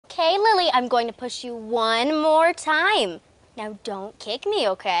Okay, Lily, I'm going to push you one more time. Now don't kick me,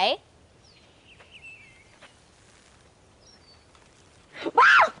 okay? Wow!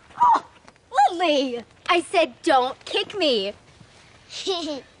 Oh, Lily! I said don't kick me.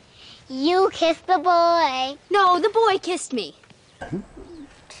 You kissed the boy. No, the boy kissed me.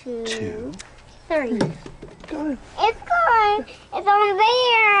 2, 3. Got it. It's gone. It's on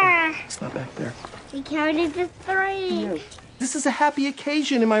there. It's not back there. We counted to 3. No. This is a happy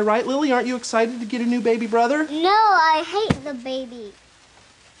occasion, am I right, Lily? Aren't you excited to get a new baby brother? No, I hate the baby.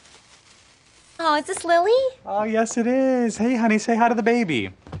 Oh, is this Lily? Oh, yes, it is. Hey, honey, say hi to the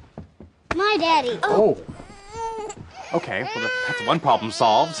baby. My daddy. Oh. Okay, well, that's one problem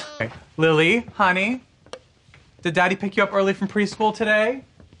solved. Okay. Lily, honey, did Daddy pick you up early from preschool today?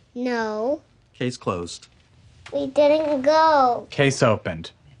 No, Case closed. we didn't go. Case opened.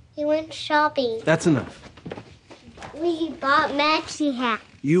 He went shopping. That's enough. We bought maxi hats.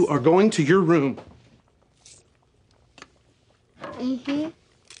 You are going to your room. Mm-hmm.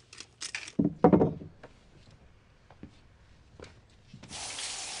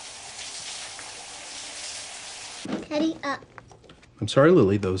 Teddy up. I'm sorry,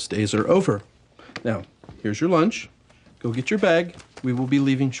 Lily, those days are over. Now, here's your lunch. Go get your bag. We will be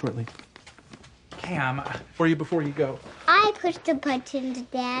leaving shortly. Cam. For you before you go. I pushed the buttons,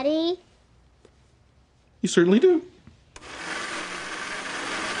 Daddy. You certainly do.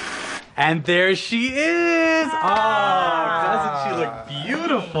 And there she is! Oh, doesn't she look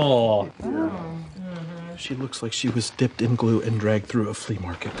beautiful? She looks like she was dipped in glue and dragged through a flea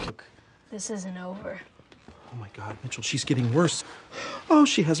market. This isn't over. Oh my God, Mitchell, she's getting worse. Oh,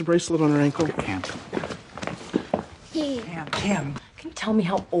 she has a bracelet on her ankle. Cam. Cam. Can you tell me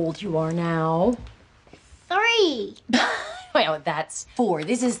how old you are now? 3. Wait, oh, that's 4.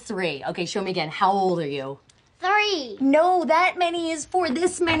 This is 3. Okay, show me again. How old are you? 3. No, that many is 4.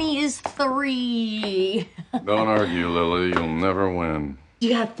 This many is 3. Don't argue, Lily. You'll never win.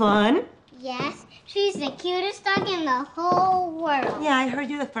 You had fun? Yes, she's the cutest dog in the whole world. Yeah, I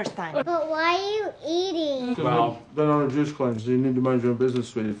heard you the first time. But why are you eating? Well, been on a juice cleanse. You need to mind your own business,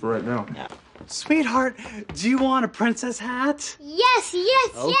 sweetie, for right now. sweetheart, do you want a princess hat? Yes,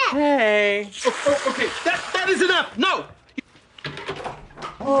 yes, yes. Okay. Okay, that is enough. No.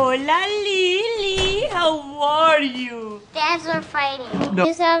 Hola, Lily. How are you? Dads are fighting. No.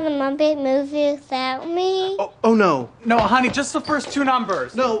 You saw the Muppet movie without me? Oh no. No, honey, just the first 2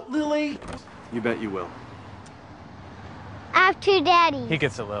 numbers. No, Lily. You bet you will. After Daddy. He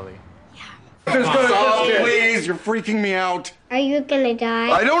gets it, Lily. Oh, please, you're freaking me out. Are you gonna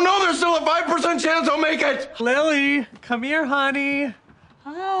die? I don't know. There's still a 5% chance I'll make it. Lily, come here, honey.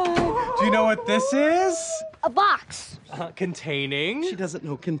 Hi. Do you know what this is? A box. Containing. She doesn't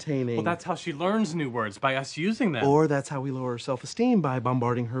know containing. Well, that's how she learns new words, by us using them. Or that's how we lower her self-esteem, by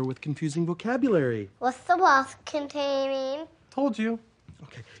bombarding her with confusing vocabulary. What's the box containing? Told you.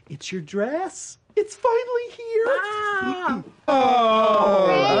 Okay, it's your dress. It's finally here. Ah.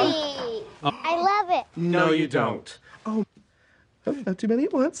 Pretty. I love it. No, you don't. Oh, not too many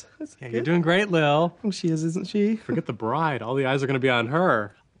at once. That's Yeah, good. you're doing great, Lil. Oh, she is, isn't she? Forget the bride. All the eyes are going to be on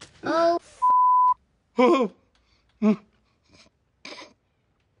her. Oh, Oh.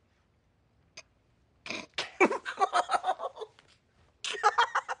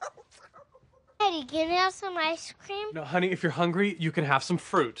 Daddy, can you have some ice cream? No, honey, if you're hungry, you can have some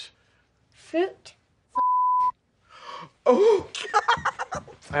fruit. Fruit? Oh.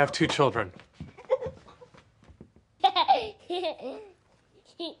 I have 2 children.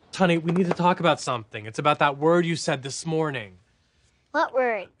 Honey, we need to talk about something. It's about that word you said this morning. What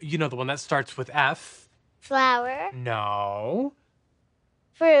word? You know, the one that starts with F. Flower? No.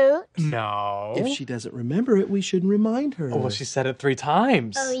 Fruit? No. If she doesn't remember it, we should remind her. Oh, well, she said it 3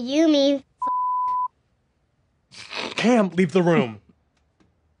 times. Oh, you mean Cam, leave the room.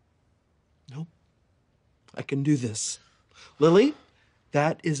 Nope. I can do this. Lily,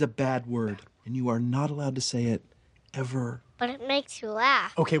 that is a bad word, and you are not allowed to say it ever. But it makes you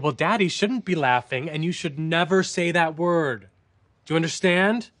laugh. Okay, well, Daddy shouldn't be laughing, and you should never say that word. Do you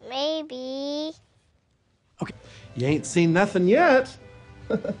understand? Maybe. Okay. You ain't seen nothing yet.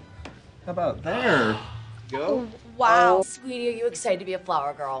 How about there? Go. Wow. Sweetie, are you excited to be a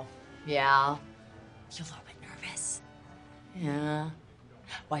flower girl? Yeah. You're a little bit nervous. Yeah.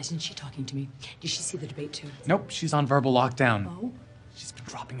 Why isn't she talking to me? Did she see the debate too? Nope, she's on verbal lockdown. Oh? She's been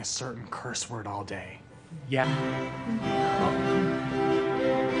dropping a certain curse word all day. Yeah.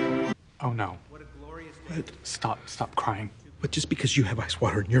 Oh, no. What? Stop crying. But just because you have ice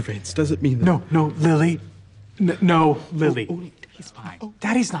water in your veins doesn't mean that... No, Lily. No, Lily. Oh. He's fine.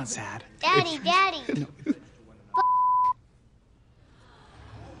 Daddy's not sad. Daddy, Daddy.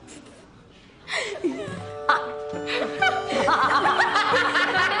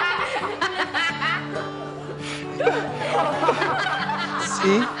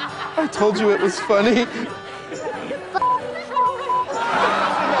 See? I told you it was funny.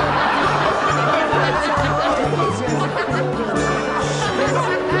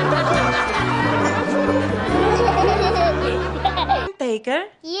 Baker,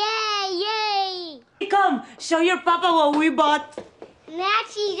 Yay! come, show your papa what we bought.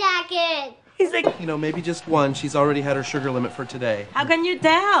 Maxi jacket. He's like, You know, maybe just one. She's already had her sugar limit for today. how can you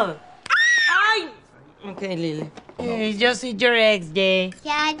tell? Ay! Okay, Lily. Just eat your eggs, Jay.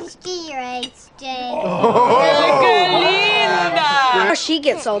 Yeah, just eat your eggs, Jay. Or she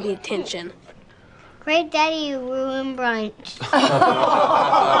gets all the attention. Great Daddy, you ruined brunch.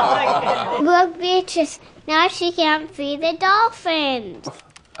 Look, Beatrice. Now she can't feed the dolphins.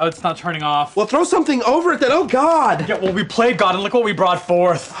 Oh, it's not turning off. Well, throw something over it then. Oh, God. Yeah, well, we played God, and look what we brought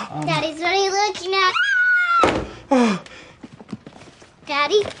forth. Daddy's what are you looking at?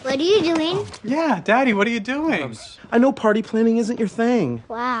 Daddy, what are you doing? Yeah, Daddy, what are you doing? I know party planning isn't your thing.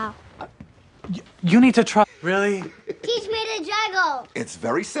 Wow. You need to try. Really? Teach me to juggle. It's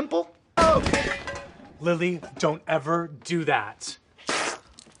very simple. Lily, don't ever do that.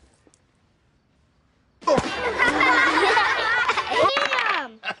 Damn!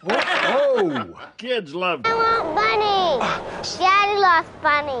 Oh, kids love I want Bunny. Daddy lost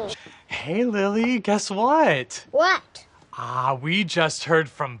Bunny. Hey, Lily, guess what? What? We just heard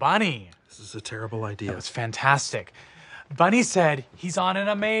from Bunny. This is a terrible idea. It was fantastic. Bunny said he's on an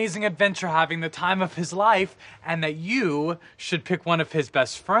amazing adventure having the time of his life and that you should pick one of his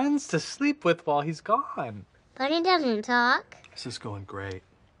best friends to sleep with while he's gone. Bunny doesn't talk. This is going great.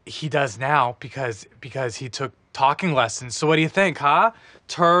 He does now because he took talking lessons. So what do you think, huh?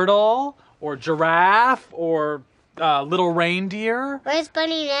 Turtle or giraffe or little reindeer? Where's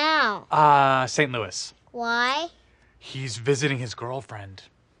Bunny now? St. Louis. Why? He's visiting his girlfriend.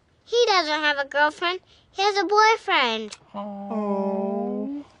 He doesn't have a girlfriend. He has a boyfriend.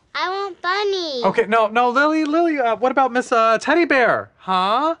 Oh. I want Bunny. Okay, no, Lily, what about Miss Teddy Bear?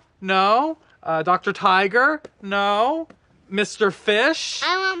 Huh? No? Dr. Tiger? No? Mr. Fish?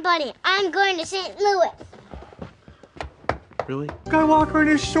 I want Bunny. I'm going to St. Louis. Really? Skywalker in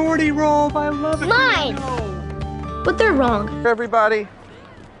his shorty robe. I love it. Mine. But they're wrong. Everybody.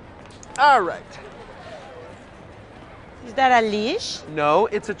 All right. Is that a leash? No,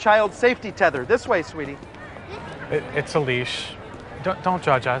 it's a child safety tether. This way, sweetie. It's a leash. Don't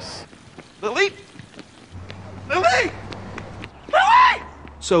judge us. Lily! Lily! Lily!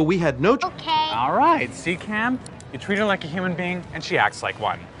 So we had no... Okay. All right, see, Cam? You treat her like a human being, and she acts like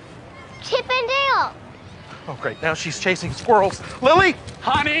one. Chip and Dale. Oh, great. Now she's chasing squirrels. Lily!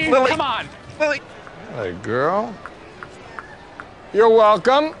 Honey, Lily. come on. Lily! Hey, girl. You're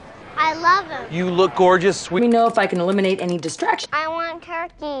welcome. I love him. You look gorgeous, Let me sweet... know if I can eliminate any distraction. I want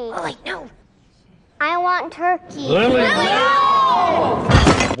turkey. Oh, wait, no. I want turkey. Lily.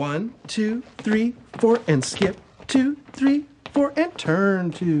 1, 2, 3, 4, and skip. 2, 3, 4, and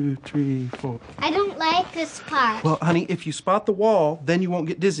turn. 2, 3, 4. I don't like this part. Well, honey, if you spot the wall, then you won't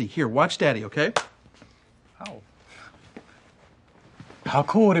get dizzy. Here, watch Daddy, okay? Oh. How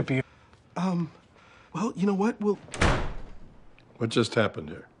cool would it be? Well, you know what? What just happened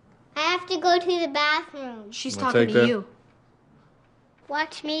here? I have to go to the bathroom. She's Wanna talking take to that? you.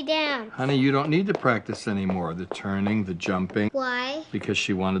 Watch me down. Honey, you don't need to practice anymore. The turning, the jumping. Why? Because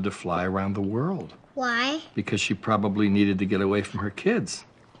she wanted to fly around the world. Why? Because she probably needed to get away from her kids.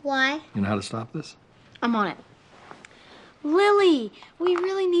 Why? You know how to stop this? I'm on it. Lily, we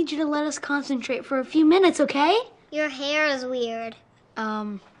really need you to let us concentrate for a few minutes, okay? Your hair is weird.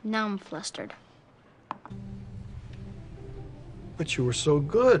 Now I'm flustered. But you were so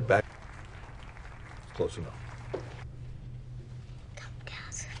good back. Close enough.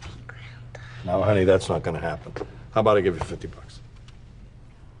 No, honey, that's not going to happen. How about I give you $50?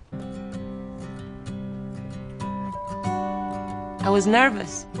 I was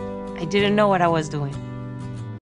nervous. I didn't know what I was doing.